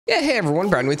Yeah, hey everyone,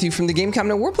 Brian with you from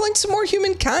TheGameCommon, and we're playing some more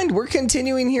Humankind. We're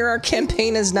continuing here. Our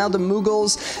campaign is now the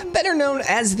Mughals, better known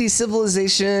as the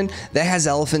civilization that has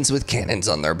elephants with cannons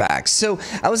on their backs. So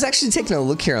I was actually taking a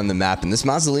look here on the map, and this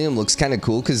mausoleum looks kind of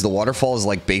cool because the waterfall is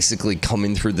like basically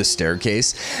coming through the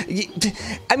staircase.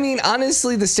 I mean,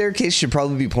 honestly, the staircase should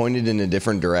probably be pointed in a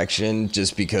different direction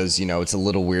just because, you know, it's a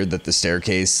little weird that the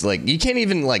staircase, like, you can't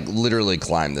even like literally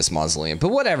climb this mausoleum. But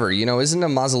whatever, you know, isn't a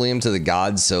mausoleum to the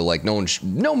gods, so like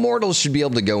no mortals should be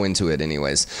able to go into it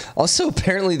anyways. Also,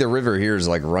 apparently the river here is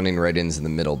like running right into the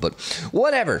middle, but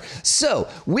whatever. So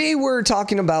we were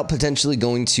talking about potentially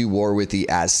going to war with the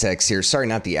Aztecs here. Sorry,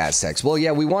 not the Aztecs. Well,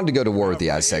 yeah, we wanted to go to war with the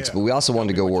Aztecs, but we also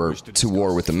wanted to go to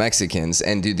war with the Mexicans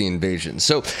and do the invasion.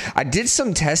 So I did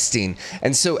some testing,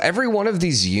 and so every one of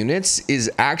these units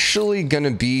is actually going to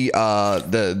be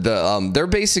they're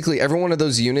basically, every one of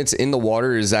those units in the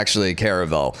water is actually a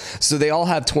caravel. So they all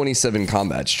have 27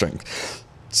 combat strength.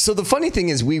 So the funny thing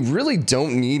is we really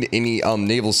don't need any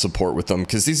naval support with them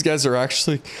because these guys are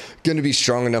actually going to be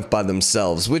strong enough by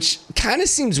themselves, which kind of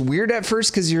seems weird at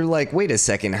first because you're like, wait a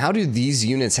second, how do these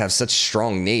units have such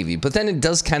strong navy? But then it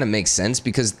does kind of make sense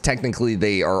because technically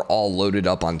they are all loaded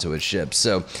up onto a ship.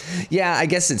 So yeah, I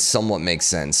guess it somewhat makes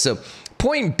sense. So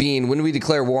point being, when we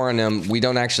declare war on them, we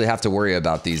don't actually have to worry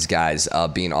about these guys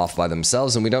being off by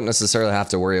themselves, and we don't necessarily have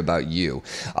to worry about you.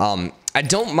 I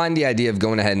don't mind the idea of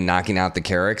going ahead and knocking out the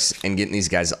Carracks and getting these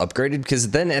guys upgraded, because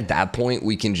then at that point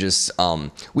we can just,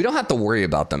 we don't have to worry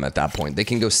about them at that point. They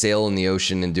can go sail in the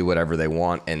ocean and do whatever they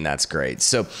want, and that's great.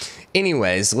 So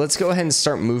anyways, let's go ahead and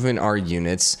start moving our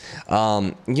units.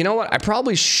 You know what? I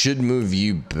probably should move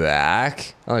you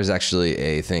back. Oh, there's actually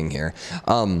a thing here.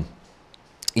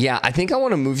 Yeah, I think I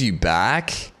want to move you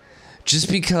back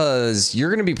just because you're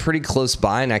going to be pretty close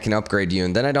by and I can upgrade you,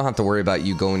 and then I don't have to worry about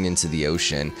you going into the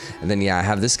ocean. And then, yeah, I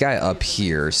have this guy up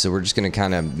here, so we're just going to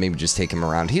kind of maybe just take him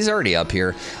around. He's already up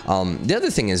here. The other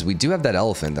thing is we do have that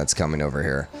elephant that's coming over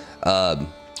here.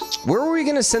 Where were we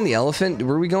going to send the elephant?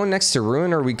 Were we going next to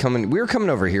Ruin, or are we coming? We were coming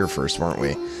over here first, weren't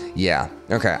we? Yeah.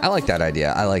 Okay. I like that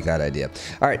idea. I like that idea.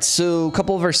 All right. So a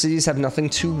couple of our cities have nothing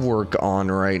to work on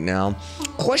right now.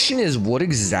 Question is, what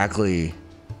exactly?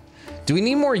 Do we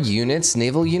need more units,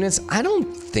 naval units? I don't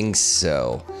think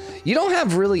so. You don't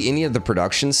have really any of the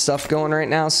production stuff going right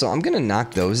now, so I'm going to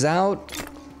knock those out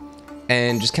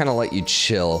and just kind of let you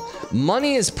chill.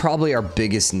 Money is probably our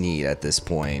biggest need at this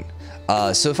point.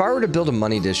 So if I were to build a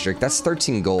money district, that's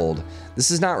 13 gold.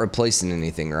 This is not replacing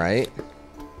anything, right?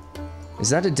 Is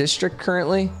that a district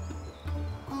currently?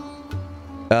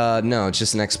 No, it's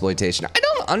just an exploitation. I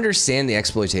don't understand the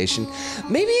exploitation.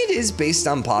 Maybe it is based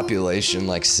on population,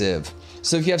 like Civ.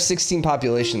 So if you have 16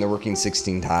 population, they're working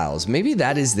 16 tiles. Maybe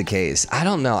that is the case. I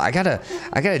don't know. I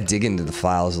gotta dig into the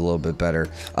files a little bit better.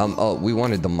 Oh, we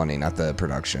wanted the money, not the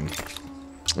production.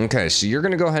 Okay, so you're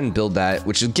gonna go ahead and build that,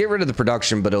 which will get rid of the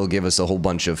production, but it'll give us a whole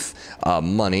bunch of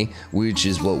money, which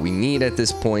is what we need at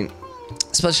this point,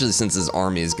 especially since this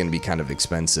army is gonna be kind of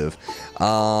expensive.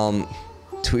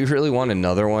 Do we really want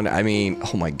another one? I mean,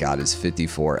 oh my god, it's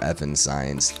 54 effing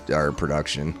science, or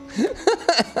production.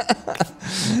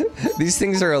 These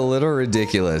things are a little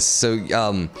ridiculous. So,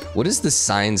 what is the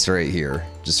science right here?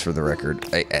 Just for the record.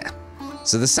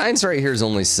 So the science right here is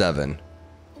only 7.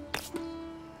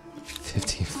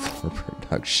 54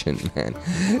 production, man.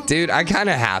 Dude, I kind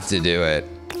of have to do it.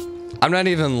 I'm not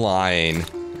even lying.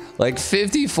 Like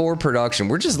 54 production.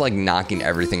 We're just like knocking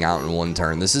everything out in one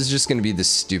turn. This is just going to be the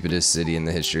stupidest city in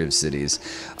the history of cities.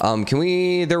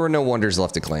 There were no wonders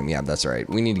left to claim. Yeah, that's right.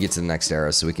 We need to get to the next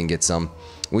era so we can get some.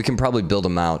 We can probably build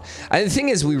them out. The thing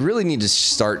is, we really need to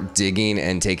start digging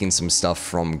and taking some stuff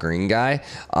from Green Guy.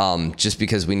 Just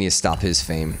because we need to stop his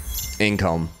fame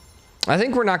income. I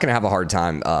think we're not going to have a hard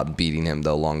time beating him,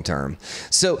 though, long term.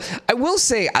 So I will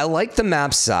say I like the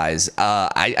map size.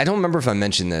 I don't remember if I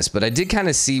mentioned this, but I did kind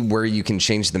of see where you can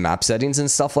change the map settings and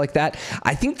stuff like that.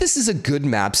 I think this is a good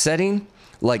map setting.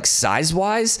 Like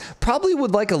size-wise, probably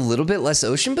would like a little bit less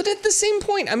ocean, but at the same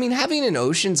point, I mean, having an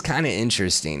ocean's kind of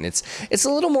interesting. It's a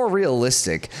little more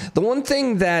realistic. The one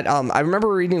thing that I remember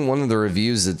reading one of the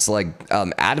reviews, it's like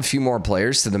add a few more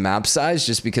players to the map size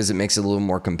just because it makes it a little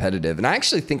more competitive, and I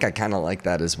actually think I kind of like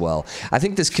that as well. I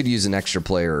think this could use an extra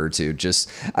player or two.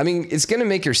 Just, I mean, it's going to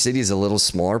make your cities a little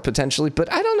smaller potentially,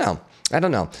 but I don't know. I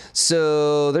don't know.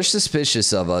 So they're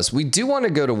suspicious of us. We do want to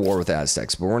go to war with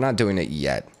Aztecs, but we're not doing it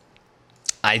yet.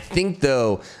 I think,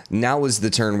 though, now is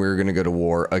the turn we were going to go to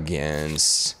war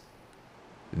against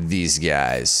these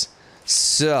guys.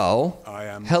 So,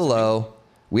 hello.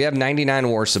 We have 99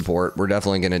 war support. We're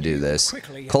definitely going to do this.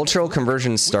 Cultural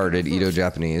conversion started.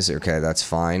 Edo-Japanese. Okay, that's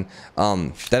fine.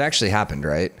 That actually happened,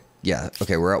 right? Yeah,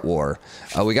 okay, we're at war.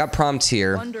 We got prompt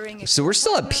here. So we're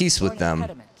still at peace with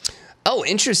them. Oh,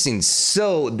 interesting.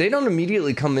 So they don't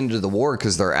immediately come into the war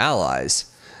because they're allies.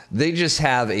 They just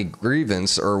have a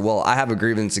grievance, or, well, I have a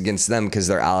grievance against them because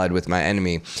they're allied with my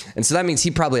enemy. And so that means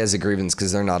he probably has a grievance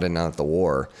because they're not in at the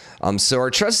war. So our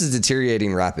trust is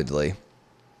deteriorating rapidly.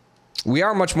 We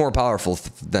are much more powerful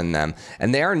than them,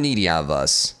 and they are needy of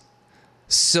us.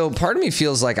 So part of me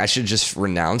feels like I should just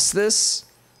renounce this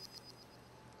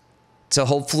to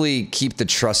hopefully keep the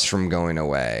trust from going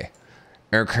away.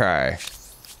 Okay.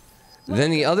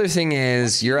 Then the other thing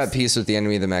is, you're at peace with the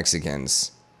enemy of the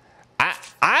Mexicans.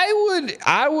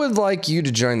 I would like you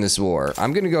to join this war.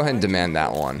 I'm gonna go ahead and demand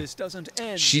that one.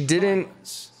 She didn't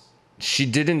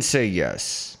say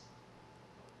yes.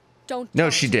 No,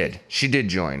 she did. She did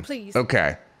join. Please.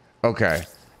 Okay. Okay.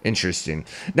 Interesting.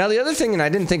 Now, the other thing, and I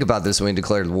didn't think about this when we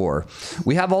declared war,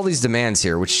 we have all these demands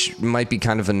here, which might be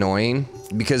kind of annoying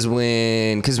because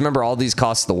remember, all these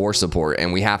cost the war support,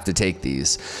 and we have to take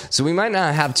these. So we might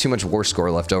not have too much war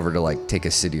score left over to, like, take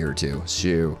a city or two.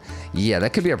 So, yeah,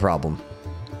 that could be a problem.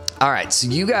 All right, so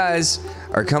you guys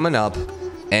are coming up,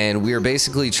 and we are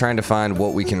basically trying to find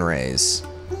what we can raise.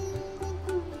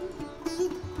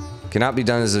 Cannot be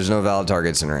done as there's no valid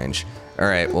targets in range. All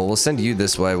right, well, we'll send you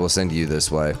this way. We'll send you this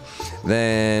way.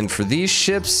 Then for these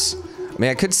ships, I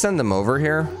mean, I could send them over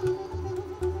here.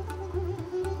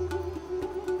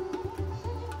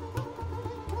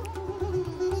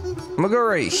 I'm gonna go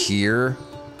right here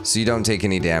so you don't take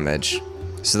any damage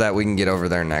so that we can get over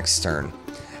there next turn.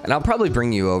 And I'll probably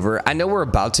bring you over. I know we're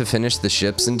about to finish the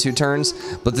ships in 2 turns,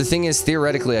 but the thing is,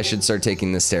 theoretically, I should start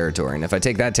taking this territory. And if I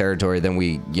take that territory, then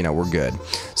we're good.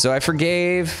 So I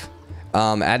forgave.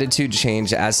 Attitude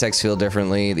change. Aztecs feel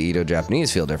differently. The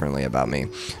Edo-Japanese feel differently about me.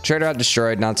 Trader out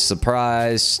destroyed. Not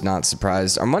surprised. Not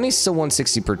surprised. Our money's still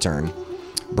 160 per turn.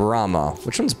 Brahma.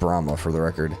 Which one's Brahma, for the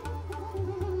record?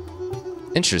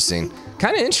 Interesting.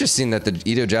 Kind of interesting that the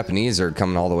Edo-Japanese are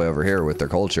coming all the way over here with their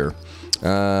culture.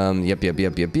 Yep.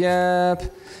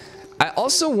 I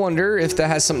also wonder if that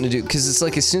has something to do, because it's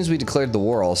like as soon as we declared the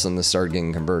war, all of a sudden this started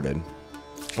getting converted,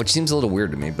 which seems a little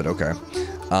weird to me, but okay.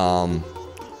 All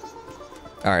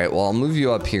right, well, I'll move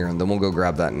you up here, and then we'll go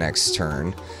grab that next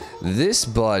turn. This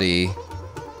buddy,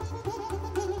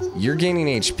 you're gaining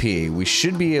HP. We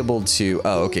should be able to...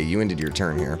 Oh, okay, you ended your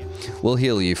turn here. We'll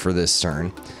heal you for this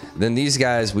turn. Then these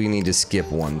guys, we need to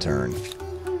skip 1 turn.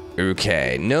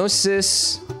 Okay,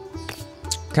 Gnosis.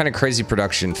 Kind of crazy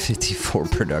production. 54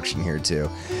 production here, too.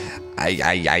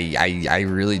 I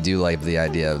really do like the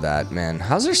idea of that, man.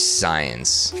 How's our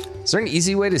science? Is there an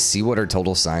easy way to see what our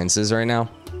total science is right now?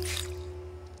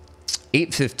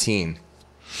 815.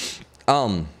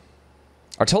 Our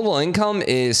total income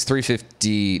is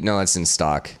 350. No, that's in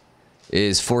stock.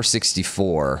 Is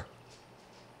 464.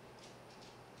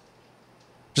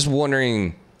 Just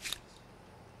wondering.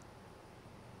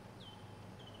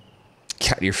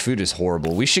 God, your food is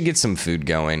horrible. We should get some food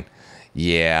going.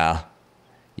 Yeah.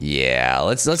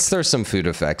 Let's throw some food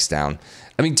effects down.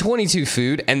 I mean, 22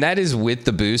 food, and that is with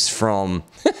the boost from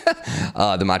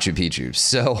the Machu Picchu.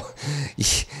 So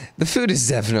the food is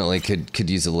definitely could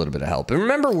use a little bit of help. And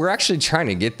remember, we're actually trying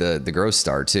to get the growth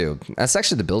star too. That's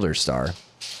actually the builder star.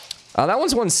 That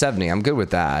one's 170. I'm good with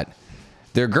that.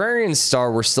 The agrarian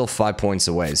star, we're still 5 points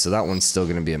away, so that one's still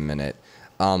going to be a minute.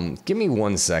 Give me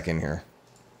 1 second here.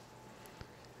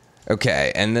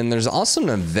 Okay, and then there's also an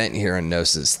event here in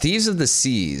Gnosis. Thieves of the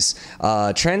Seas.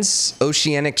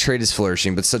 Transoceanic trade is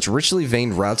flourishing, but such richly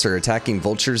veined routes are attacking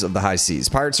vultures of the high seas.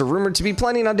 Pirates are rumored to be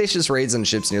planning audacious raids on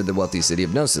ships near the wealthy city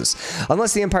of Gnosis.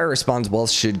 Unless the Empire responds, wealth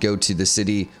should go to the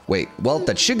city. Wait, wealth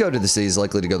that should go to the city is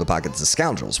likely to go to the pockets of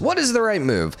scoundrels. What is the right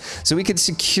move? So we could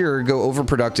secure, go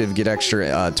overproductive, get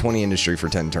extra 20 industry for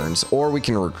 10 turns, or we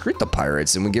can recruit the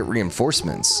pirates and we get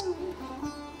reinforcements.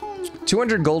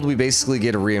 200 gold, we basically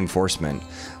get a reinforcement.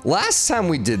 Last time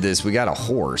we did this, we got a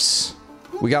horse.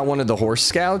 We got one of the horse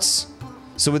scouts.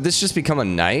 So would this just become a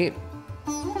knight?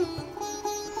 I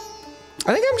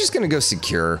think I'm just going to go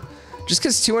secure. Just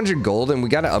because 200 gold and we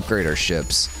got to upgrade our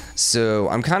ships. So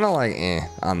I'm kind of like,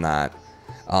 on that.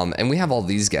 And we have all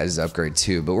these guys to upgrade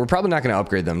too, but we're probably not going to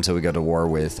upgrade them until we go to war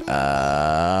with,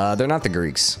 they're not the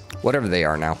Greeks. Whatever they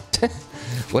are now.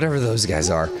 Whatever those guys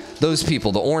are. Those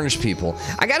people, the orange people.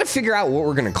 I gotta figure out what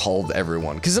we're gonna call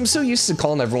everyone, because I'm so used to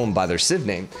calling everyone by their civ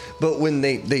name. But when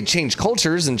they change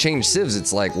cultures and change civs,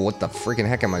 it's like, what the freaking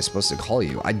heck am I supposed to call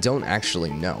you? I don't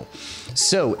actually know.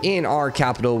 So in our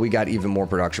capital, we got even more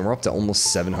production. We're up to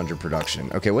almost 700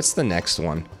 production. Okay, what's the next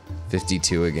one?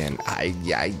 52 again.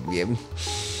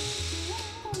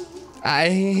 I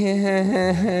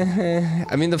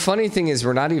mean, the funny thing is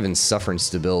we're not even suffering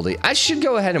stability. I should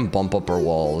go ahead and bump up our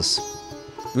walls.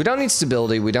 We don't need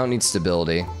stability. We don't need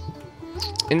stability.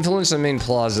 Influence on main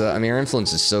plaza. I mean, our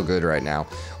influence is so good right now.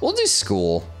 We'll do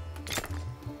school.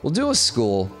 We'll do a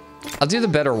school. I'll do the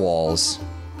better walls.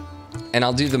 And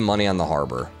I'll do the money on the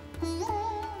harbor.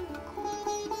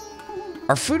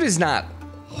 Our food is not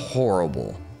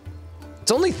horrible.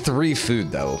 It's only 3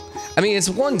 food, though. I mean, it's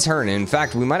 1 turn. In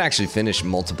fact, we might actually finish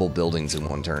multiple buildings in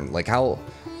 1 turn. Like, how...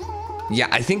 Yeah,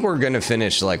 I think we're going to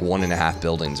finish, like, 1.5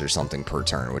 buildings or something per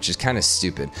turn, which is kind of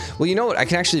stupid. Well, you know what? I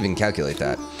can actually even calculate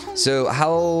that. So,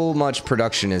 how much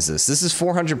production is this? This is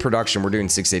 400 production. We're doing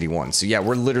 681. So, yeah,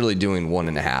 we're literally doing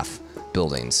 1.5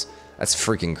 buildings. That's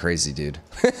freaking crazy, dude.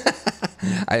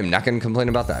 I am not going to complain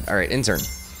about that. All right, intern.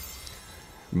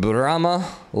 Brahma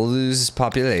will lose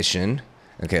population.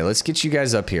 Okay, let's get you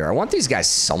guys up here. I want these guys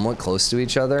somewhat close to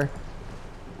each other.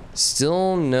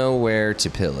 Still nowhere to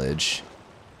pillage.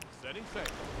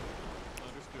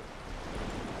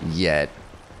 Yet.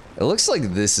 It looks like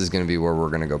this is going to be where we're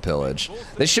going to go pillage.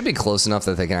 They should be close enough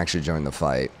that they can actually join the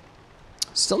fight.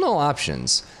 Still no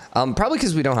options. Probably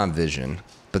because we don't have vision,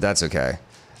 but that's okay.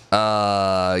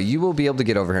 You will be able to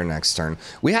get over here next turn.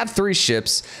 We have 3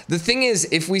 ships. The thing is,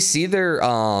 if we see their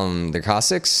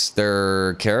Cossacks,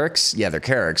 their Carracks, yeah, their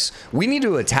Carracks, we need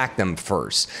to attack them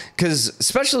first. Because,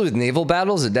 especially with naval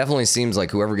battles, it definitely seems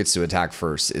like whoever gets to attack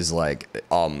first is like,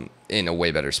 in a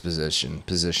way better position.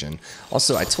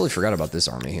 Also, I totally forgot about this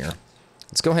army here.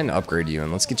 Let's go ahead and upgrade you,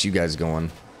 and let's get you guys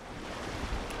going.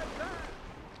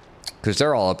 Because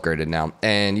they're all upgraded now.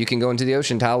 And you can go into the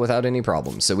ocean tile without any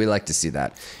problems. So we like to see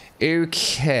that.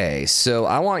 Okay, so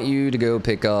I want you to go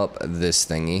pick up this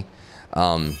thingy.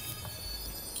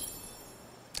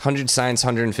 100 science,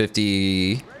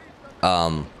 150...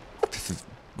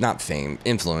 not fame,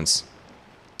 influence.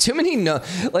 Too many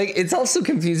like, it's also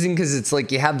confusing because it's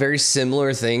like you have very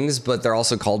similar things, but they're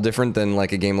also called different than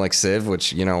like a game like Civ,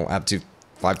 which, you know, up to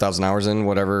 5,000 hours in,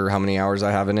 whatever, how many hours I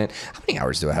have in it. How many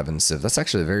hours do I have in Civ? That's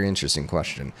actually a very interesting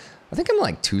question. I think I'm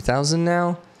like 2,000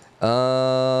 now.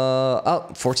 Oh,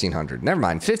 1,400. Never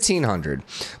mind, 1,500.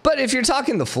 But if you're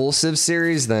talking the full Civ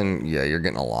series, then yeah, you're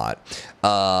getting a lot.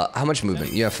 How much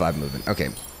movement? You have 5 movement. Okay.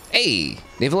 Hey,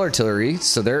 naval artillery.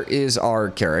 So there is our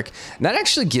Carrack. And that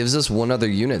actually gives us 1 other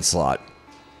unit slot.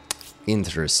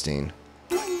 Interesting.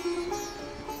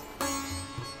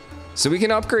 So we can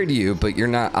upgrade you, but you're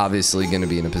not obviously going to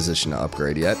be in a position to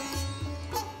upgrade yet.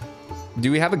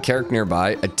 Do we have a Carrack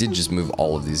nearby? I did just move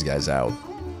all of these guys out.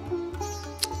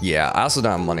 Yeah, I also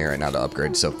don't have money right now to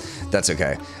upgrade, so that's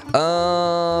okay.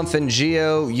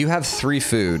 Fengio, you have 3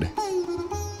 food.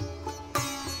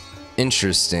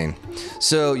 Interesting.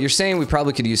 So you're saying we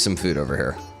probably could use some food over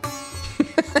here.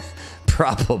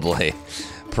 Probably.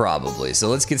 So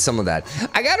let's get some of that.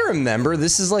 I gotta remember,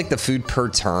 this is like the food per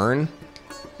turn,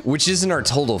 which isn't our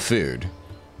total food,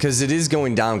 because it is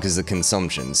going down because of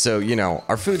consumption. So, you know,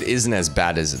 our food isn't as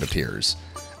bad as it appears.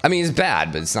 I mean, it's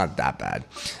bad, but it's not that bad.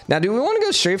 Now, do we want to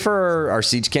go straight for our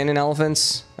siege cannon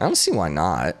elephants? I don't see why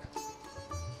not.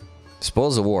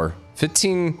 Spoils of war.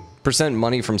 15%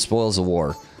 money from spoils of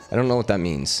war. I don't know what that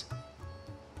means.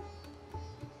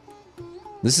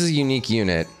 This is a unique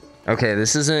unit. Okay,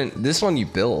 this isn't... This one you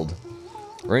build.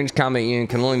 Ranged combat unit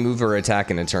can only move or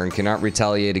attack in a turn. Cannot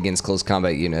retaliate against close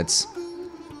combat units.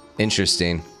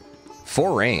 Interesting.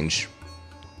 4 range.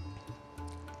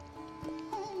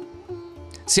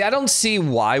 See, I don't see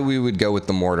why we would go with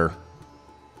the mortar.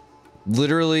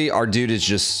 Literally, our dude is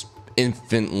just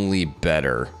infinitely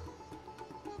better.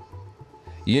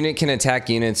 Unit can attack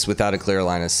units without a clear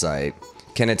line of sight.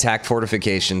 Can attack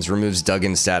fortifications, removes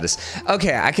dug-in status.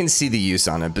 Okay, I can see the use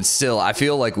on it, but still, I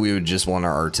feel like we would just want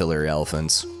our artillery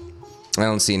elephants. I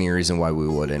don't see any reason why we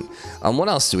wouldn't. What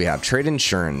else do we have? Trade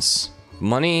insurance.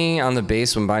 Money on the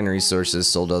base when buying resources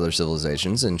sold to other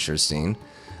civilizations. Interesting.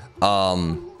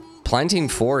 Planting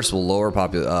force will lower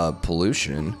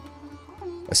pollution.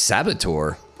 A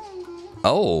saboteur.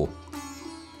 Oh.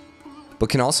 But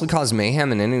can also cause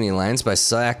mayhem in enemy lands by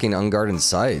sacking unguarded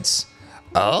sites.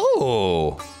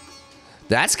 Oh.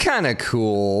 That's kind of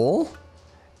cool.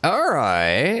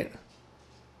 Alright.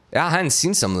 Yeah, I hadn't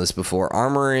seen some of this before.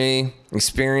 Armory.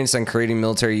 Experience on creating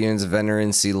military units,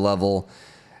 veterancy level.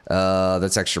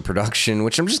 That's extra production,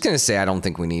 which I'm just going to say I don't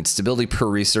think we need. Stability per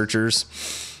researchers.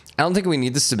 I don't think we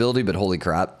need the stability, but holy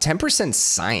crap. 10%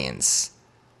 science.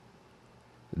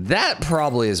 That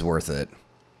probably is worth it.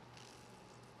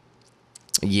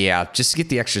 Yeah, just to get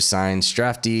the extra science.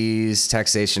 Draftees,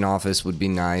 taxation office would be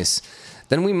nice.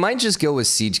 Then we might just go with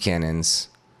siege cannons.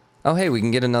 Oh, hey, we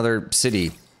can get another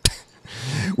city.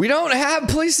 We don't have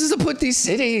places to put these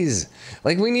cities.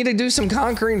 Like, we need to do some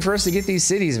conquering for us to get these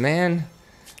cities, man.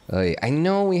 I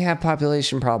know we have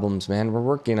population problems, man. We're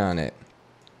working on it.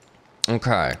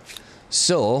 Okay.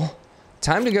 So,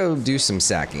 time to go do some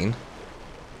sacking.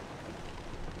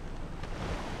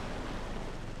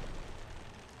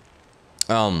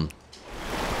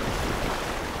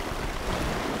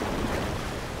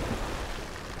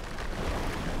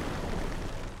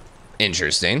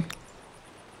 Interesting.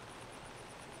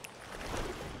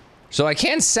 So I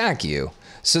can sack you.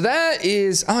 So that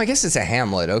is, oh, I guess it's a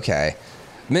hamlet. Okay.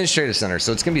 Administrative center.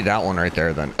 So it's going to be that one right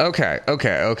there then. Okay.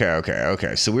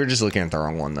 So we're just looking at the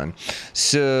wrong one then.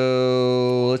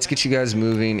 So let's get you guys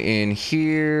moving in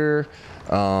here.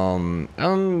 Can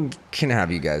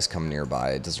have you guys come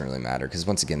nearby. It doesn't really matter because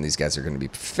once again, these guys are going to be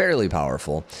fairly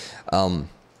powerful.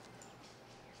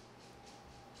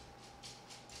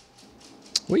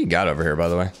 What you got over here, by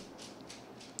the way?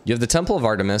 You have the Temple of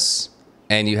Artemis,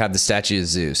 and you have the statue of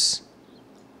Zeus.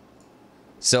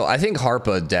 So I think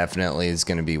Harpa definitely is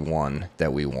going to be one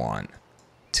that we want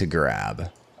to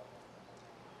grab.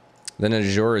 Then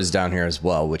Azure is down here as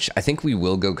well, which I think we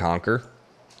will go conquer.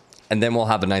 And then we'll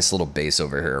have a nice little base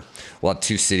over here. We'll have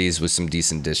 2 cities with some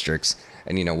decent districts.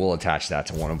 And, you know, we'll attach that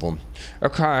to one of them.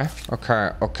 Okay. I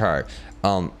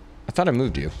thought I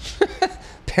moved you.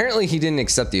 Apparently he didn't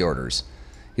accept the orders.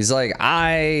 He's like,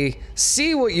 I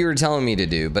see what you were telling me to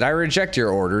do, but I reject your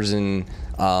orders and,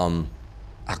 oh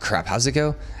crap, how's it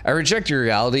go? I reject your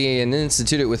reality and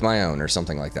institute it with my own or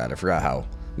something like that. I forgot how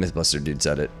Mythbuster dude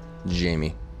said it.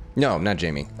 Jamie. No, not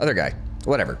Jamie. Other guy.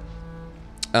 Whatever.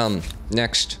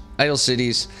 Next. Idle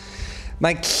cities.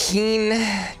 My king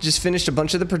just finished a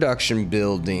bunch of the production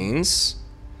buildings.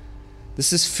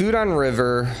 This is food on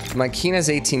river. My king has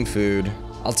 18 food.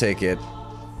 I'll take it.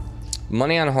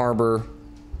 Money on harbor.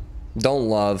 Don't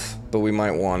love, but we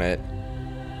might want it.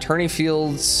 Tourney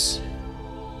fields.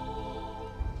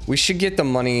 We should get the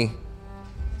money.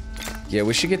 Yeah,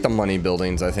 we should get the money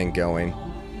buildings, I think, going.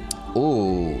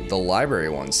 Ooh, the library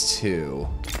ones, too.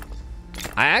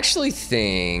 I actually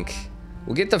think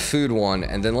we'll get the food one,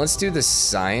 and then let's do the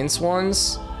science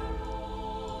ones.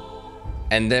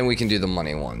 And then we can do the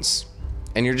money ones.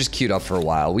 And you're just queued up for a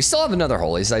while. We still have another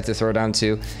holy site to throw down,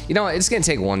 too. You know, it's going to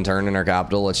take 1 turn in our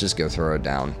capital. Let's just go throw it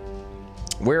down.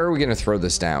 Where are we going to throw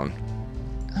this down?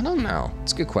 I don't know.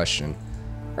 It's a good question.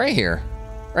 Right here.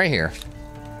 Right here.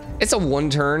 It's a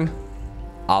 1-turn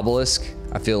obelisk.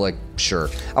 I feel like, sure.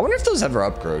 I wonder if those ever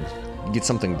upgrade. Get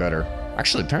something better.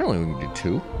 Actually, apparently we can do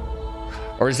 2.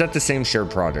 Or is that the same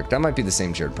shared project? That might be the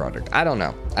same shared project. I don't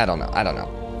know.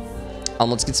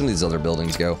 Let's get some of these other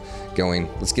buildings going.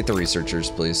 Let's get the researchers,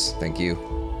 please. Thank you.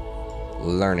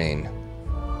 Learning.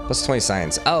 Plus 20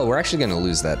 science. Oh, we're actually going to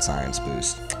lose that science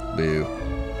boost. Boo.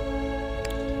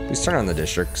 Please turn on the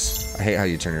districts. I hate how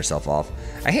you turn yourself off.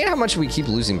 I hate how much we keep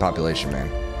losing population, man.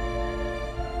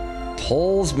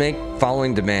 Polls make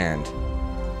following demand.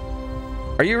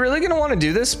 Are you really going to want to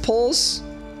do this, polls?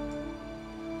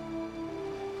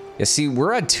 Yeah, see,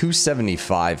 we're at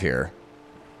 275 here.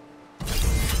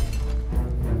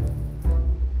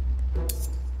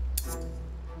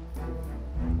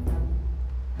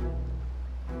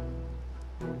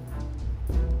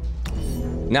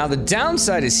 Now, the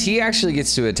downside is he actually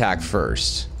gets to attack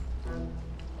first.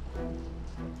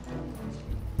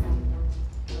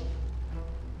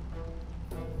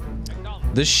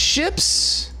 The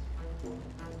ships...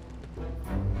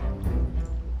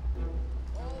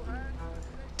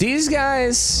 These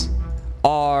guys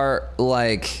are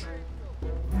like...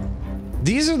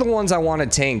 These are the ones I want to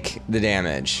tank the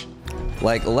damage.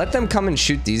 Like, let them come and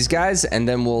shoot these guys, and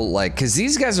then we'll, like... Because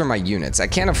these guys are my units. I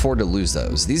can't afford to lose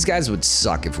those. These guys would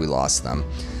suck if we lost them.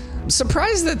 I'm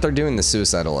surprised that they're doing the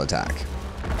suicidal attack.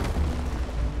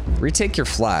 Retake your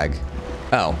flag.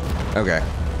 Oh, okay.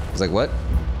 I was like, what?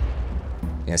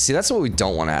 Yeah, see, that's what we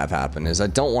don't want to have happen, is I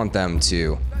don't want them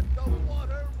to...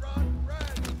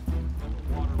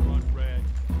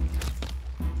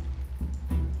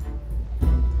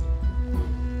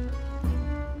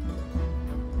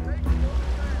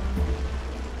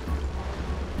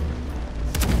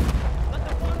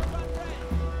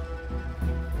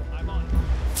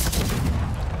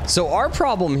 So our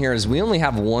problem here is we only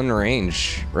have 1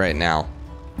 range right now.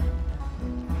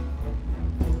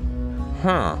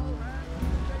 Huh.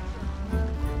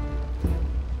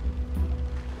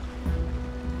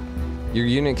 Your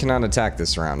unit cannot attack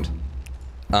this round.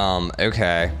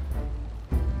 Okay.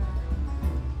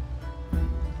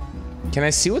 Can I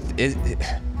see what is?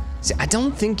 See, I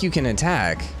don't think you can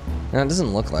attack. No, it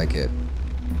doesn't look like it.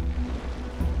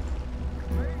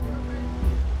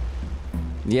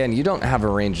 Yeah, and you don't have a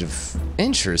range of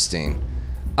Interesting.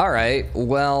 All right,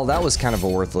 well, that was kind of a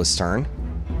worthless turn.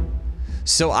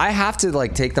 So I have to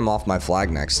like take them off my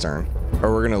flag next turn,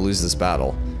 or we're gonna lose this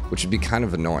battle, which would be kind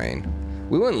of annoying.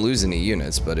 We wouldn't lose any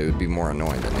units, but it would be more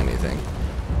annoying than anything.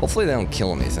 Hopefully they don't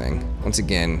kill anything. Once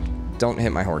again, don't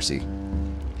hit my horsey.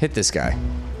 Hit this guy.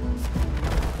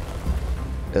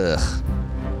 Ugh.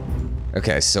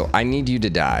 Okay, so I need you to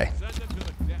die.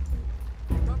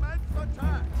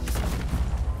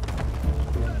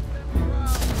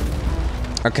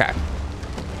 Okay.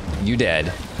 You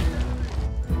dead.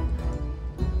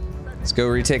 Let's go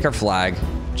retake our flag,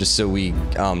 just so we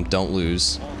don't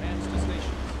lose.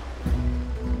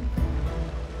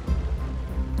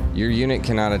 Your unit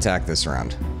cannot attack this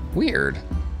round. Weird.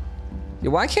 Yeah,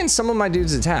 why can't some of my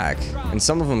dudes attack? And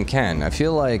some of them can. I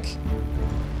feel like...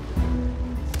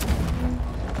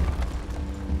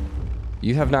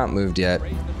 You have not moved yet.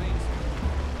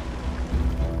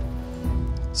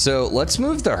 So let's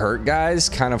move the hurt guys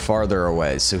kind of farther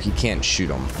away so he can't shoot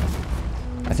them.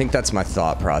 I think that's my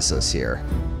thought process here.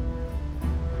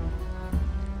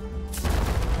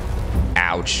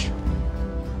 Ouch.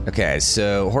 Okay,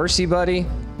 so horsey buddy,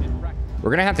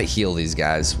 we're gonna have to heal these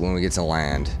guys when we get to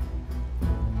land.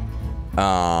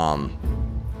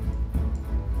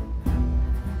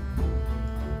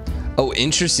 Oh,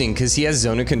 interesting, because he has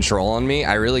zone of control on me.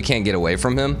 I really can't get away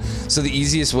from him. So the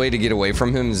easiest way to get away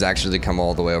from him is actually to come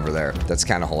all the way over there. That's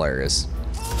kind of hilarious.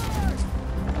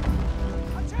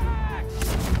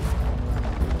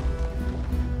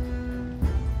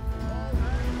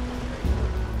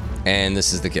 And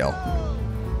this is the kill.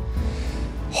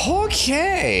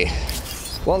 Okay.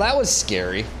 Well, that was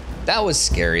scary. That was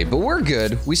scary, but we're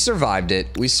good. We survived it.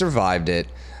 We survived it.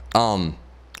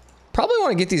 Probably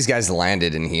want to get these guys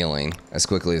landed and healing as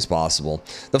quickly as possible.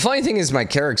 The funny thing is my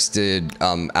Carracks did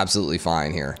absolutely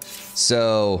fine here.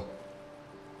 So...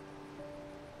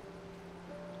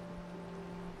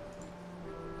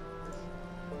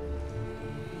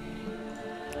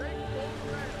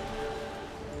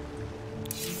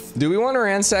 do we want to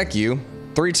ransack you?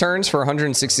 3 turns for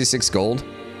 166 gold?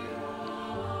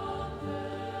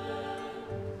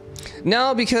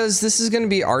 No, because this is going to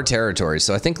be our territory,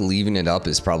 so I think leaving it up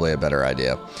is probably a better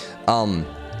idea.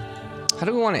 How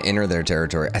do we want to enter their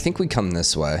territory? I think we come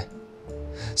this way.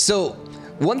 So,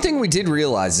 one thing we did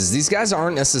realize is these guys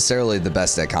aren't necessarily the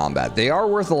best at combat. They are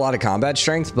worth a lot of combat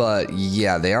strength, but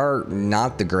yeah, they are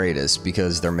not the greatest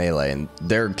because they're melee, and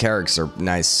their Carracks are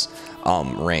nice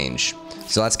range.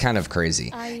 So that's kind of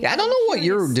crazy. Yeah, I don't know what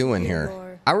you're doing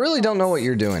here. I really don't know what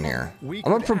you're doing here. I'm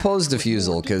gonna propose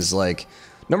defusal because, like,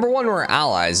 number 1, we're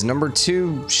allies. Number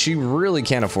 2, she really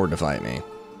can't afford to fight me.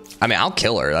 I mean, I'll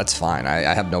kill her. That's fine.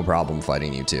 I have no problem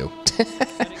fighting you too.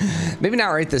 Maybe not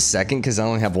right this second because I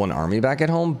only have 1 army back at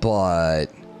home, but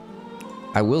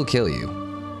I will kill you.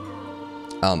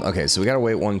 Okay, so we gotta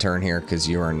wait 1 turn here because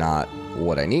you are not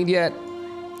what I need yet.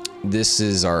 This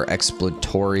is our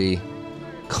exploratory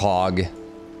cog.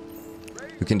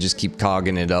 We can just keep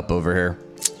cogging it up over here.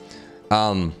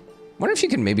 Wonder if you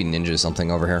can maybe ninja something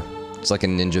over here. It's like a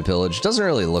ninja pillage. Doesn't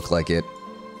really look like it.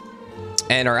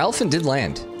 And our elephant did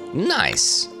land.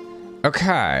 Nice.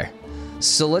 Okay.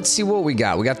 So let's see what we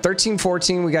got. We got 13,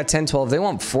 14. We got 10, 12. They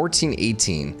want 14,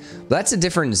 18. But that's a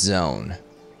different zone.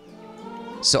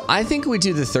 So I think we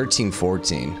do the 13,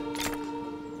 14.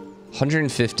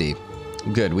 150.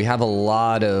 Good. We have a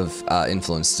lot of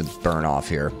influence to burn off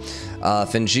here.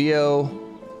 Fengio.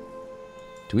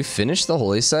 Do we finish the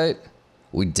holy site?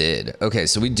 We did. Okay,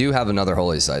 so we do have another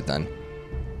holy site then.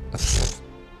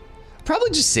 Probably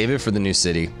just save it for the new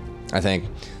city, I think.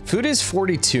 Food is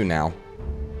 42 now.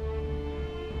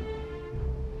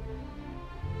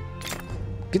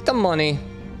 Get the money.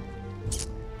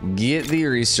 Get the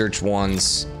research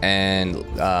ones and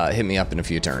hit me up in a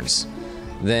few turns.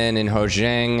 Then in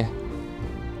Hojang,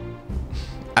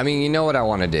 I mean, you know what I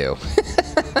want to do.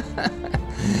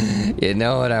 You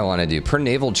know what I want to do. Per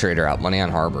naval trader out, money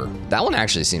on harbor. That one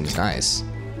actually seems nice.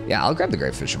 Yeah, I'll grab the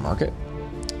Great Fisher Market.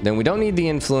 Then we don't need the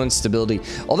influence stability.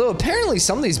 Although apparently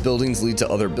some of these buildings lead to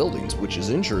other buildings, which is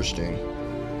interesting.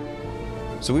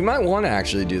 So we might want to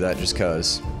actually do that just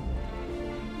cause.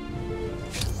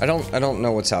 I don't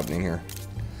know what's happening here.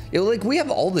 You know, like we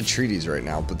have all the treaties right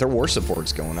now, but their war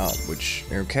support's going up, which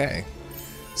okay.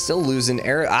 Still losing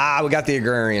air. Ah, we got the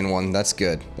agrarian one. That's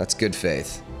good. That's good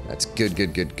faith. That's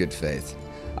good faith.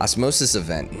 Osmosis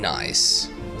event. Nice.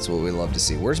 That's what we love to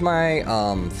see. Where's my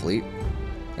fleet?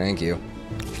 Thank you.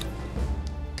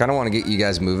 Kind of want to get you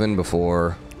guys moving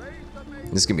before.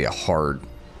 This is gonna be a hard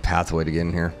pathway to get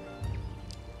in here.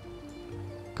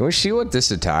 Can we see what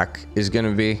this attack is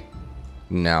gonna be?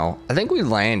 No. I think we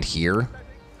land here.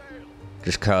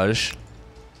 Just cuz.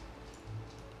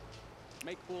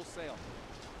 Make full sail.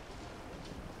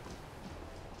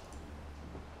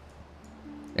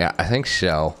 Yeah, I think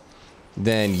so.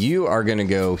 Then you are gonna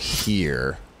go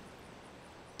here.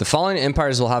 The following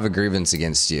empires will have a grievance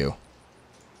against you.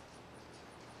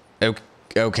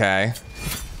 Okay.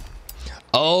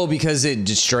 Oh, because it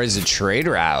destroys the trade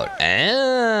route.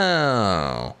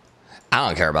 Oh. I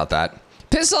don't care about that.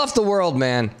 Piss off the world,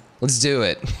 man. Let's do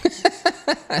it.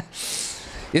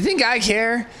 You think I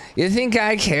care? You think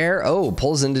I care? Oh,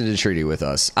 pulls into the treaty with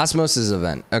us. Osmosis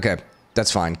event. Okay,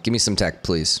 that's fine. Give me some tech,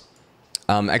 please.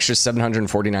 Extra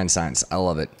 749 science. I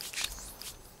love it.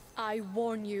 I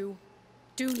warn you,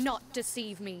 do not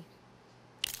deceive me.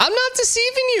 I'm not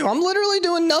deceiving you. I'm literally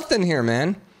doing nothing here,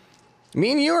 man.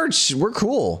 Me and you are, we're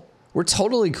cool. We're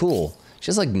totally cool. She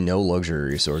has like no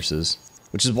luxury resources,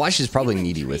 which is why she's probably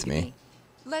needy with me.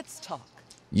 Let's talk.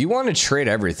 You want to trade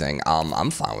everything. I'm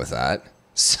fine with that.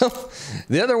 So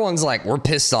the other one's like, we're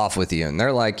pissed off with you. And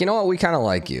they're like, you know what? We kind of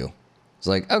like you. It's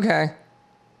like, okay.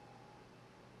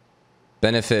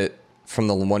 Benefit from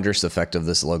the wondrous effect of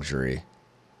this luxury.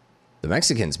 The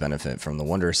Mexicans benefit from the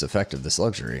wondrous effect of this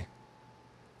luxury.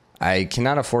 I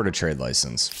cannot afford a trade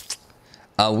license.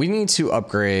 We need to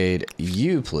upgrade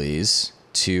you, please,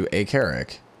 to a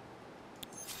Carrick.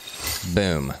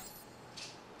 Boom.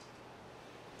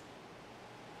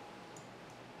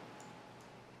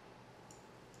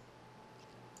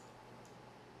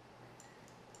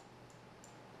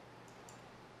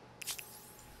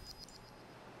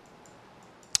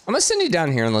 I'm gonna send you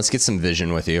down here and let's get some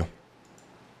vision with you.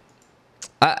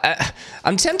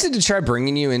 I'm tempted to try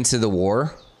bringing you into the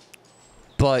war,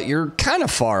 but you're kind of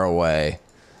far away.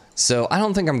 So I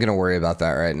don't think I'm gonna worry about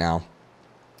that right now.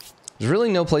 There's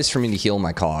really no place for me to heal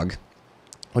my cog,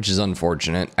 which is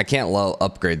unfortunate. I can't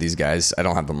upgrade these guys. I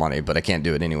don't have the money, but I can't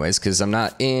do it anyways because I'm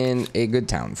not in a good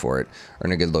town for it or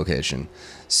in a good location.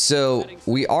 So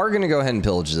we are gonna go ahead and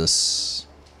pillage this.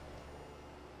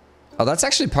 Oh, that's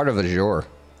actually part of Azure.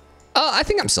 I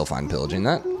think I'm still fine pillaging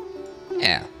that.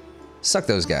 Yeah. Suck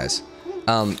those guys.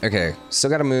 Okay. Still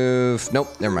gotta move.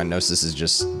 Nope. Never mind. Gnosis is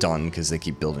just done because they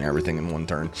keep building everything in one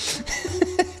turn.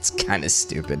 It's kind of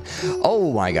stupid.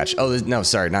 Oh my gosh. Oh, no,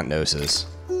 sorry. Not Gnosis.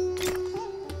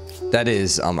 That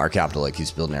is our capital. It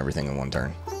keeps building everything in one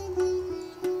turn.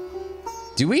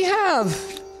 Do we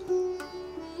have...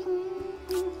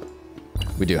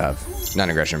 We do have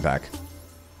non-aggression pack.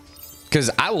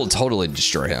 Because I will totally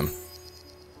destroy him.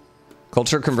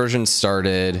 Cultural conversion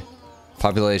started.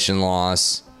 Population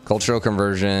loss. Cultural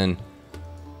conversion.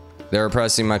 They're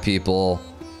oppressing my people.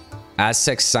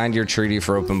 Aztecs signed your treaty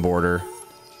for open border.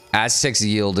 Aztecs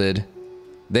yielded.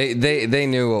 They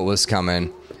knew what was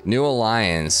coming. New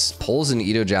alliance. Poles and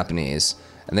Edo-Japanese.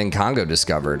 And then Congo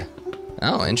discovered.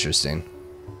 Oh, interesting.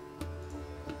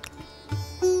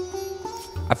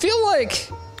 I feel like...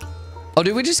 Oh,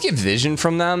 did we just get vision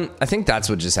from them? I think that's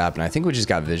what just happened. I think we just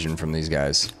got vision from these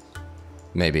guys.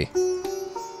 Maybe.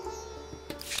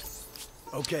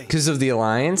 Okay. Because of the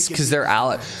alliance? Because they're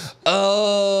allied.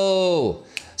 Oh!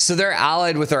 So they're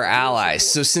allied with our allies.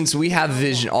 So since we have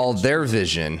vision, all their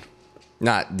vision,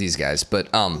 not these guys, but,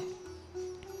 I'll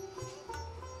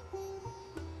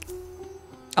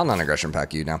non-aggression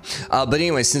pack you now. But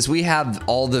anyway, since we have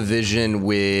all the vision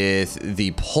with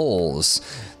the Poles,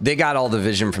 they got all the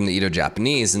vision from the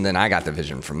Edo-Japanese, and then I got the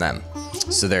vision from them.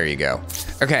 So there you go.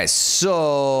 Okay,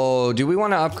 so do we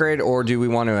want to upgrade or do we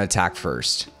want to attack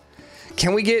first?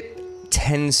 Can we get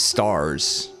 10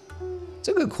 stars? It's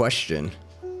a good question.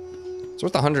 It's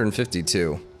worth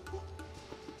 152.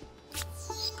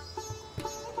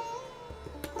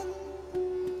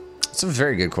 It's a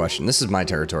very good question. This is my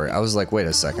territory. I was like, wait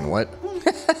a second, what?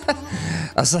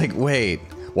 I was like, wait,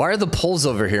 why are the Poles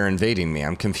over here invading me?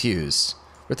 I'm confused.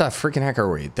 Where the freaking heck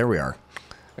are we? There we are.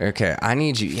 Okay, I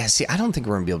need you. Yeah, see, I don't think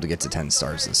we're gonna be able to get to 10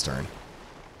 stars this turn.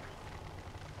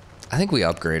 I think we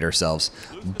upgrade ourselves,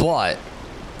 but...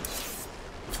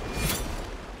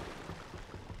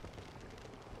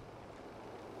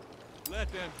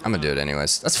 I'm gonna do it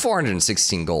anyways. That's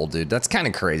 416 gold, dude. That's kind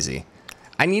of crazy.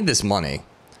 I need this money.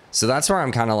 So that's where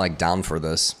I'm kind of like down for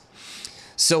this.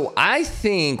 So I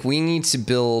think we need to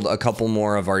build a couple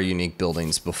more of our unique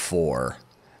buildings before.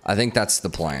 I think that's the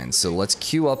plan. So let's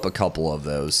queue up a couple of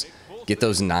those, get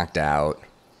those knocked out.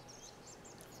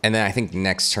 And then I think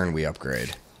next turn we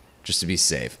upgrade, just to be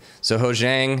safe. So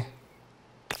Hojang,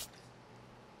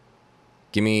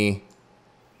 give me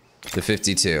the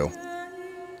 52.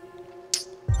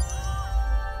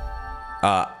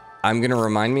 I'm gonna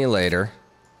remind me later.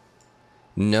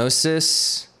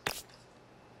 Gnosis,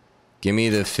 give me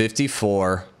the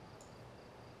 54.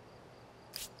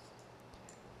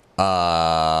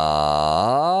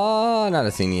 Not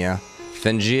Athenia.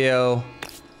 Fengio.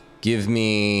 Give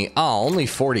me... Oh, only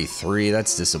 43.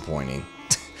 That's disappointing.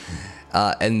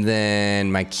 And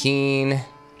then my Keen.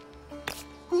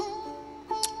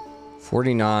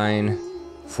 49.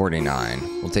 49.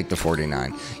 We'll take the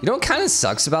 49. You know what kind of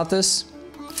sucks about this?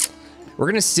 We're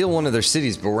going to steal one of their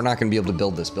cities, but we're not going to be able to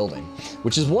build this building,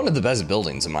 which is one of the best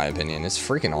buildings, in my opinion. It's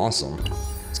freaking awesome.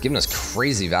 It's giving us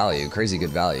crazy value, crazy good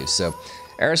value. So,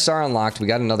 Aristar unlocked. We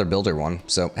got another builder one.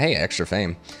 So, hey, extra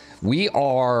fame. We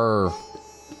are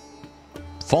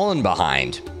falling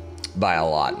behind by a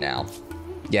lot now.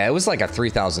 Yeah, it was like a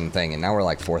 3,000 thing, and now we're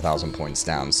like 4,000 points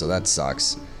down, so that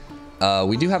sucks.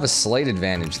 We do have a slight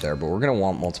advantage there, but we're going to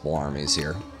want multiple armies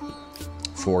here.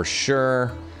 For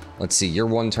sure. Let's see, you're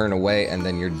one turn away, and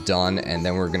then you're done, and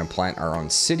then we're going to plant our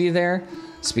own city there.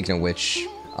 Speaking of which,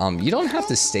 you don't have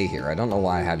to stay here. I don't know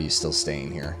why I have you still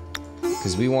staying here.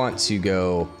 Because we want to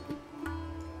go...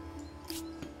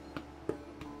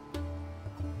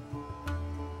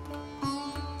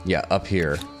 Yeah, up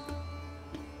here.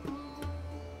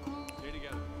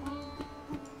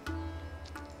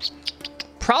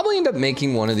 Probably end up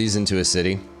making one of these into a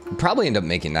city. Probably end up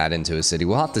making that into a city.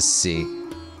 We'll have to see.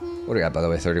 What do we got, by the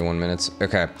way? 31 minutes.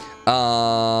 Okay.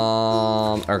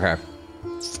 Okay.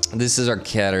 This is our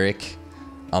Catterick.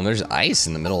 There's ice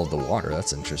in the middle of the water.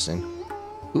 That's interesting.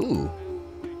 Ooh.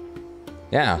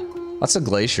 Yeah. Lots of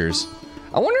glaciers.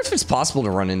 I wonder if it's possible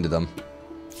to run into them.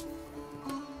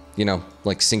 You know,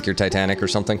 like sink your Titanic or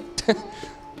something.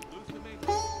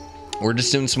 We're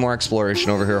just doing some more exploration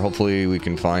over here. Hopefully we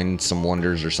can find some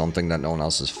wonders or something that no one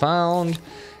else has found,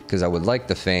 because I would like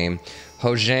the fame.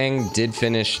 Hojang did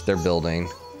finish their building.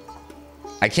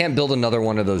 I can't build another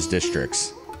one of those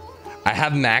districts. I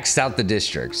have maxed out the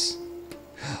districts.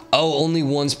 Oh, only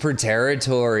once per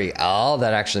territory. Oh,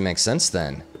 that actually makes sense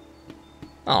then.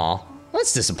 Oh,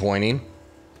 that's disappointing.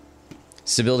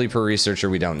 Stability per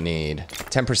researcher we don't need.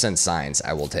 10% science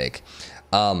I will take.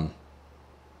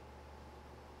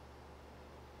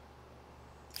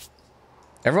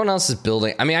 Everyone else is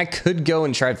building. I mean, I could go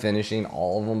and try finishing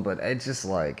all of them, but it's just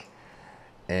like,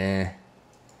 Yeah,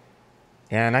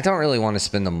 and I don't really want to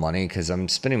spend the money because I'm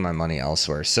spending my money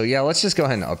elsewhere. So yeah, let's just go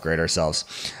ahead and upgrade ourselves.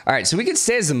 All right, so we could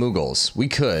stay as the Mughals. We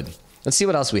could. Let's see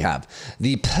what else we have.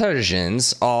 The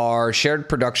Persians are shared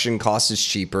production cost is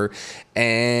cheaper,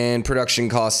 and production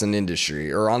costs in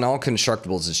industry, or on all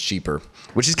constructibles, is cheaper,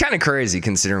 which is kind of crazy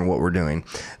considering what we're doing.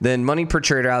 Then money per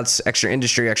trade routes, extra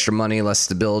industry, extra money, less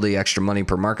stability, extra money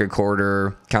per market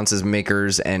quarter, counts as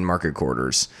makers and market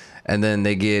quarters. And then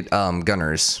they get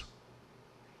gunners.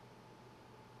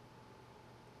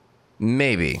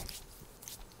 Maybe.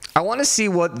 I want to see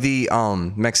what the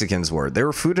Mexicans were. They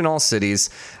were food in all cities.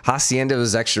 Hacienda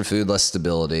was extra food, less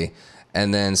stability.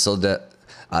 And then Soldados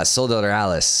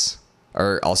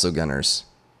are also gunners.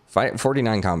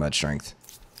 49 combat strength.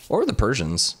 What were the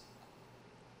Persians?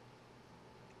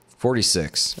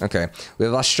 46. Okay. We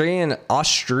have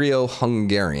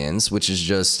Austro-Hungarians, which is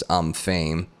just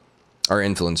fame. Or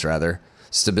influence, rather.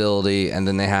 Stability. And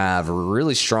then they have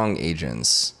really strong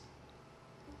agents.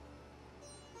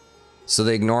 So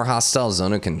they ignore hostile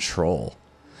zone of control.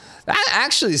 That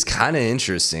actually is kind of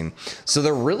interesting. So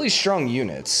they're really strong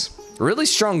units. Really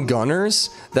strong gunners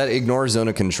that ignore zone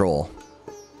of control.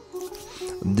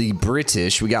 The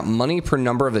British, we got money per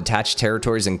number of attached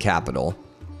territories and capital.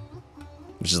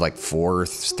 Which is like 4,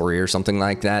 3 or something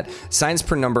like that. Science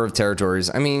per number of territories.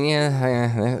 I mean,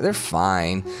 yeah, they're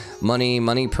fine.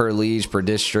 Money per liege, per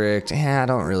district. Yeah, I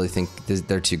don't really think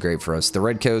they're too great for us. The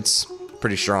Redcoats,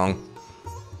 pretty strong.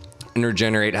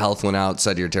 Regenerate health when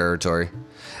outside your territory.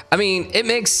 I mean, it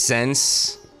makes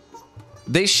sense.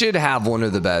 They should have one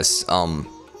of the best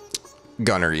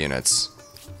gunner units.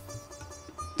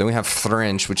 Then we have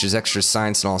French, which is extra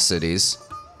science in all cities.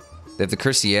 They have the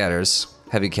Crusaders,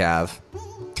 heavy cav,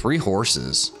 3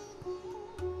 horses.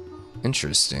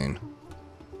 Interesting.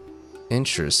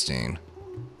 Interesting.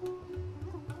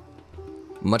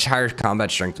 Much higher combat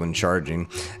strength when charging.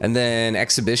 And then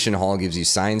Exhibition Hall gives you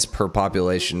science per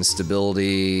population,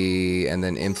 stability, and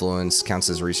then influence counts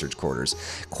as research quarters.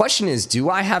 Question is,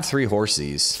 do I have 3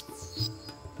 horses?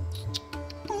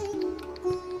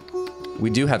 We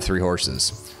do have 3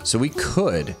 horses. So we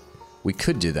could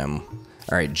do them.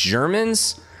 All right,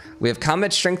 Germans, we have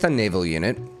combat strength on naval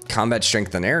unit, combat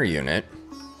strength on air unit.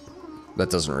 That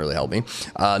doesn't really help me.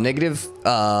 Negative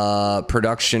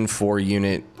production for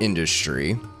unit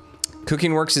industry.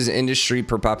 Cooking works as industry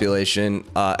per population.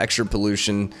 Extra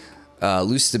pollution.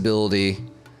 Loose stability.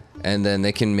 And then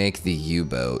they can make the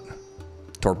U-boat.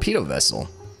 Torpedo vessel.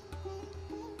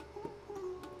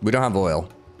 We don't have oil.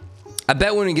 I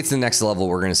bet when we get to the next level,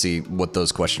 we're going to see what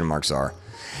those question marks are.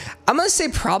 I'm going to say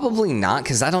probably not,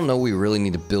 because I don't know we really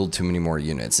need to build too many more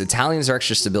units. Italians are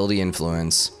extra stability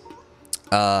influence.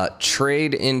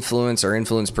 Trade influence or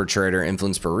influence per trader,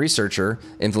 influence per researcher,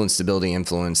 influence stability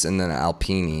influence, and then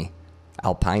Alpini.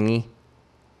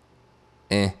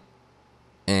 We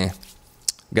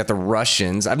got the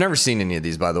Russians. I've never seen any of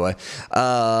these, by the way.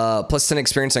 Plus 10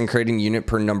 experience on creating unit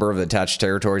per number of attached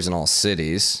territories in all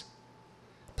cities.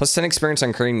 Plus 10 experience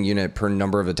on creating unit per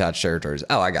number of attached territories.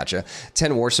 Oh, I gotcha.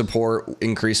 10 war support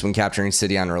increase when capturing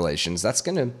city on relations. That's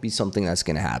going to be something that's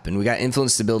going to happen. We got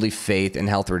influence, stability, faith, and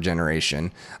health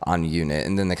regeneration on unit.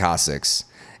 And then the Cossacks.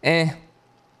 They're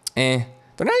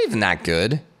not even that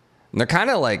good. And they're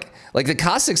kind of like the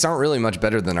Cossacks aren't really much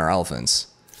better than our elephants.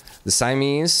 The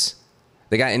Siamese,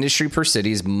 they got industry per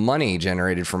cities, money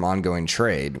generated from ongoing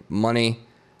trade. Money,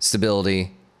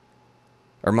 stability,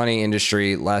 or money,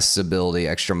 industry, less stability,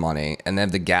 extra money, and they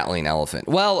have the Gatling elephant.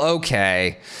 Well,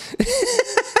 okay.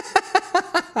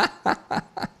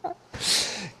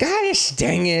 Gosh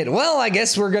dang it. Well, I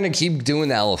guess we're going to keep doing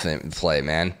the elephant play,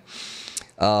 man.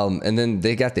 And then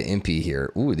they got the MP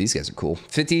here. Ooh, these guys are cool.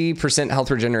 50%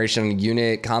 health regeneration on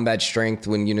unit, combat strength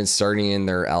when units starting in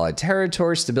their allied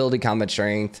territory, stability, combat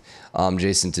strength,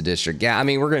 adjacent to district. Yeah, I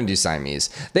mean, we're going to do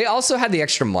Siamese. They also had the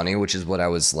extra money, which is what I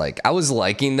was like. I was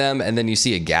liking them, and then you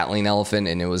see a Gatling elephant,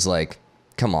 and it was like,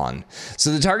 come on.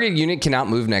 So the target unit cannot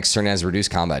move next turn, has reduced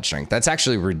combat strength. That's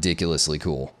actually ridiculously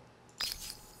cool.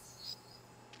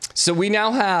 So we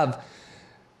now have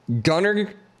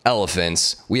gunner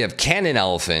elephants, we have cannon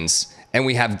elephants, and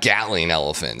we have Gatling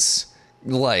elephants.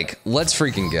 Like, let's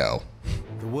freaking go.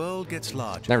 The world gets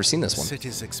larger. Never seen this one.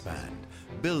 Cities expand,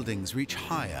 buildings reach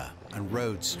higher, and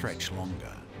roads stretch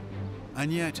longer.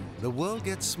 And yet, the world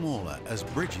gets smaller as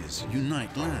bridges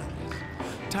unite lands.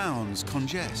 Towns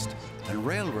congest, and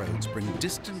railroads bring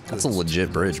distant goods. That's a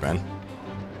legit bridge, man.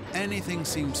 Anything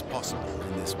seems possible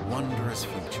in this wondrous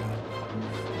future.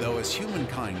 Though as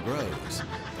humankind grows,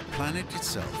 the planet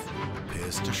itself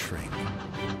appears to shrink.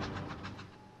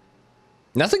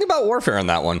 Nothing about warfare on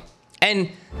that one.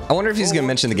 And I wonder if he's going to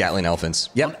mention the Gatling elephants.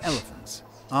 Yep. On elephants,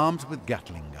 armed with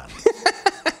Gatling guns.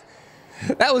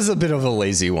 That was a bit of a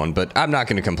lazy one, but I'm not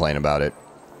going to complain about it.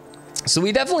 So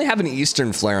we definitely have an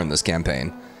Eastern flair in this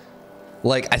campaign.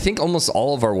 Like, I think almost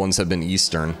all of our ones have been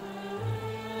Eastern.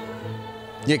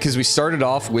 Yeah, because we started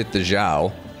off with the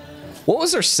Zhao. What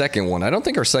was our second one? I don't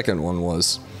think our second one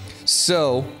was.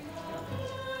 So,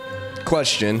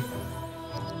 question.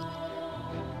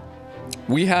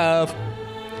 We have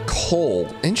coal.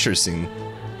 Interesting.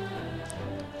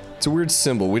 It's a weird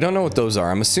symbol. We don't know what those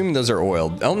are. I'm assuming those are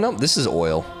oil. Oh, no, this is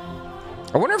oil.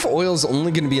 I wonder if oil is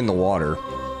only going to be in the water.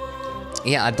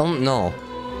 Yeah, I don't know.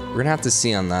 We're going to have to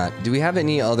see on that. Do we have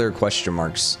any other question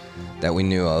marks that we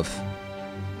knew of?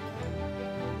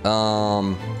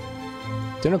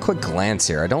 Doing a quick glance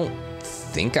here. I don't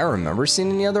think I remember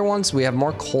seeing any other ones. We have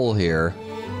more coal here.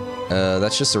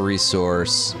 That's just a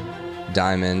resource.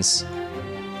 Diamonds.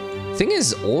 Thing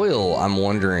is, oil, I'm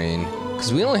wondering,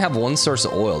 because we only have one source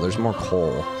of oil. There's more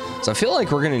coal. So I feel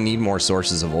like we're going to need more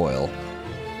sources of oil.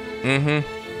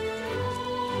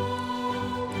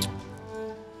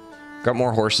 Got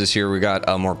more horses here. We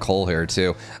got more coal here,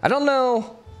 too. I don't know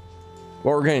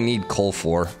what we're going to need coal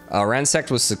for.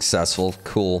 Ransacked was successful.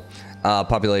 Cool.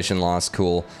 Population loss.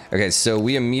 Cool. Okay, so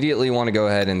we immediately want to go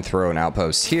ahead and throw an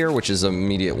outpost here, which is an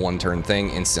immediate one-turn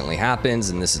thing. Instantly happens,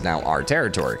 and this is now our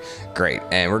territory. Great.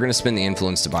 And we're going to spend the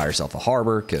influence to buy ourselves a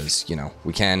harbor, because, you know,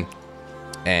 we can.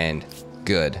 And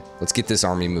good. Let's get this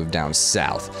army moved down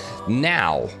south.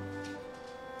 Now,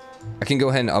 I can go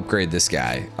ahead and upgrade this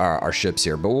guy, our ships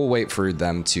here, but we'll wait for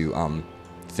them to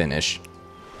finish.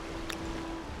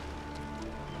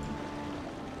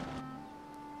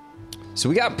 So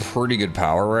we got pretty good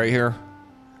power right here.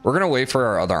 We're going to wait for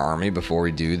our other army before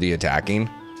we do the attacking.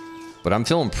 But I'm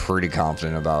feeling pretty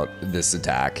confident about this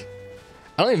attack.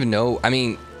 I don't even know. I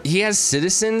mean, he has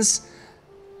citizens.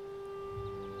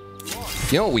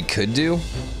 You know what we could do?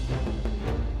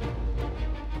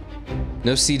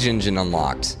 No siege engine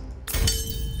unlocked.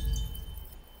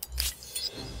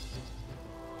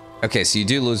 Okay, so you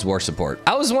do lose war support.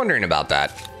 I was wondering about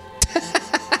that.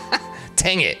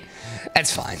 Dang it.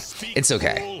 That's fine. It's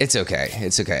okay. It's okay.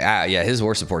 It's okay. Yeah, his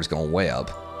war support is going way up.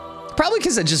 Probably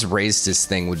because I just raised his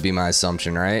thing would be my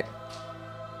assumption, right?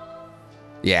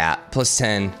 Yeah, plus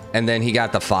 10. And then he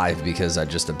got the 5 because I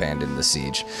just abandoned the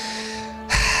siege.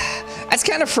 That's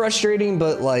kind of frustrating,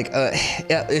 but like,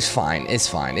 yeah, it's fine. It's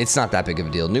fine. It's not that big of a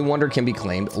deal. New wonder can be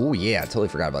claimed. Oh, yeah. I totally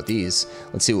forgot about these.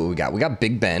 Let's see what we got. We got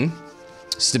Big Ben.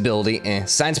 Stability,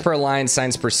 Science per alliance,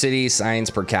 science per city, science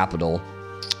per capital.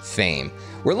 Fame.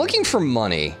 We're looking for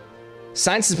money.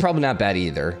 Science is probably not bad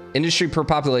either. Industry per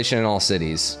population in all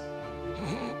cities.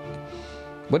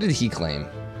 What did he claim?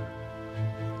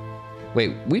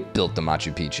 Wait, we built the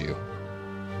Machu Picchu.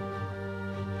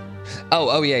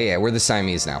 Oh yeah, we're the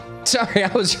Siamese now. Sorry,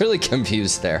 I was really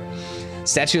confused there.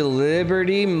 Statue of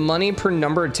Liberty, money per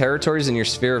number of territories in your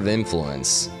sphere of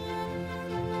influence.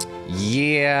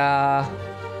 Yeah,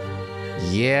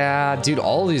 dude,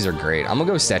 all of these are great. I'm gonna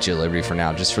go with Statue of Liberty for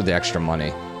now, just for the extra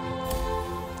money.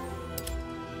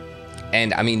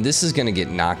 And I mean, this is gonna get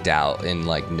knocked out in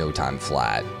like no time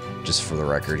flat, just for the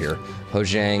record here.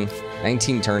 Hojang,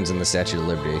 19 turns in the Statue of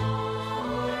Liberty.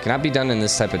 Cannot be done in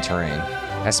this type of terrain.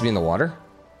 Has to be in the water?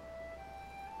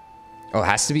 Oh, it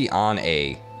has to be on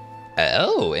a...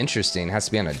 Oh, interesting. Has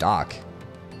to be on a dock.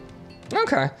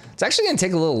 Okay. It's actually going to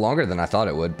take a little longer than I thought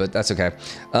it would, but that's okay.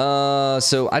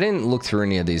 So I didn't look through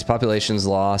any of these. Populations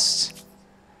lost.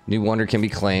 New wonder can be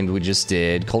claimed. We just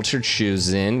did. Culture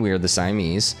chosen. We are the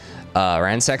Siamese.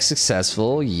 Ransack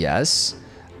successful. Yes.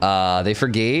 They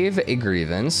forgave a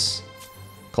grievance.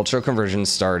 Cultural conversion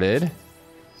started.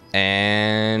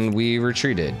 And we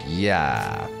retreated.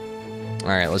 Yeah. All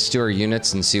right, let's do our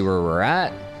units and see where we're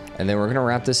at. And then we're going to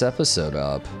wrap this episode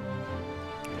up.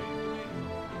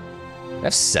 I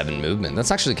have 7 movement.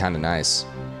 That's actually kind of nice.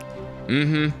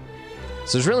 So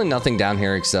there's really nothing down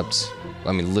here except,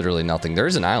 I mean, literally nothing. There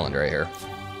is an island right here.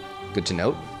 Good to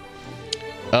note.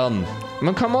 I'm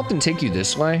going to come up and take you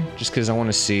this way, just because I want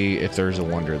to see if there's a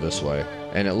wonder this way.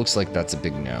 And it looks like that's a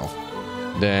big no.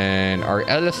 Then our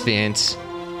elephant...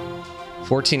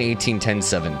 14, 18, 10,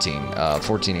 17.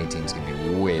 14, 18 is going to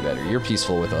be way better. You're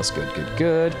peaceful with us.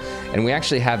 Good. And we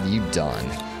actually have you done.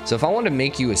 So if I want to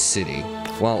make you a city,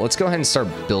 well, let's go ahead and start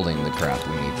building the crap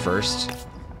we need first.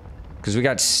 Because we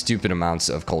got stupid amounts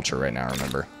of culture right now,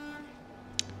 remember.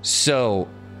 So,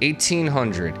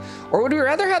 1800. Or would we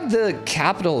rather have the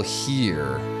capital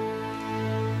here?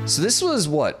 So this was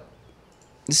what?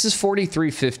 This is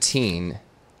 4315.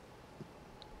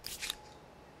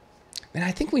 Man,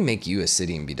 I think we make you a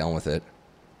city and be done with it.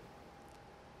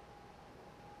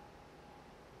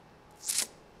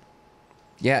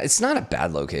 Yeah, it's not a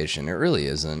bad location. It really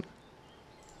isn't.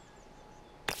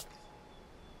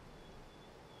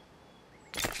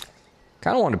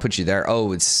 Kind of want to put you there.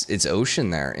 Oh, it's ocean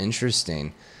there.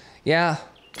 Interesting. Yeah,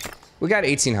 we got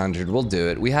 1800. We'll do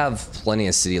it. We have plenty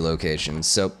of city locations,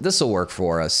 so this will work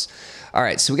for us. All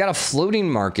right, so we got a floating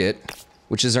market,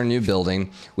 which is our new building.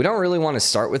 We don't really want to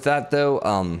start with that,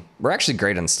 though. We're actually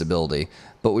great on stability,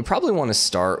 but we probably want to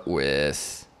start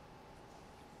with...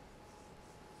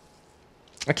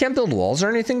 I can't build walls or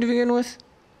anything to begin with?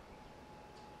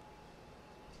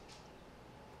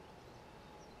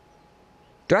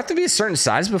 Do I have to be a certain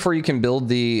size before you can build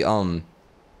the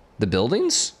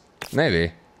buildings?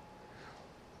 Maybe.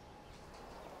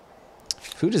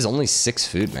 Food is only 6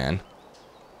 food, man.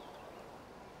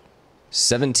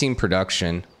 17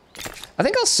 production. I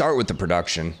think I'll start with the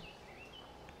production.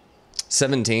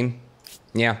 17.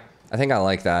 Yeah, I think I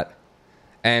like that.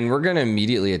 And we're going to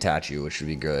immediately attach you, which would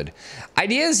be good.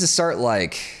 Idea is to start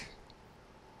like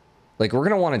we're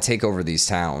going to want to take over these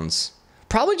towns.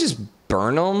 Probably just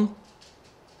burn them.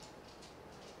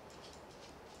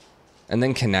 And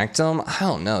then connect them. I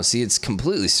don't know. See, it's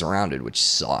completely surrounded, which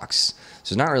sucks.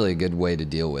 So it's not really a good way to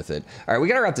deal with it. All right, we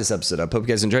got to wrap this episode up. Hope you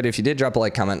guys enjoyed it. If you did, drop a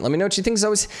like, comment. Let me know what you think. As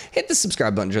always, hit the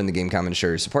subscribe button, join the game, comment,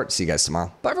 share your support. See you guys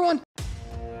tomorrow. Bye, everyone.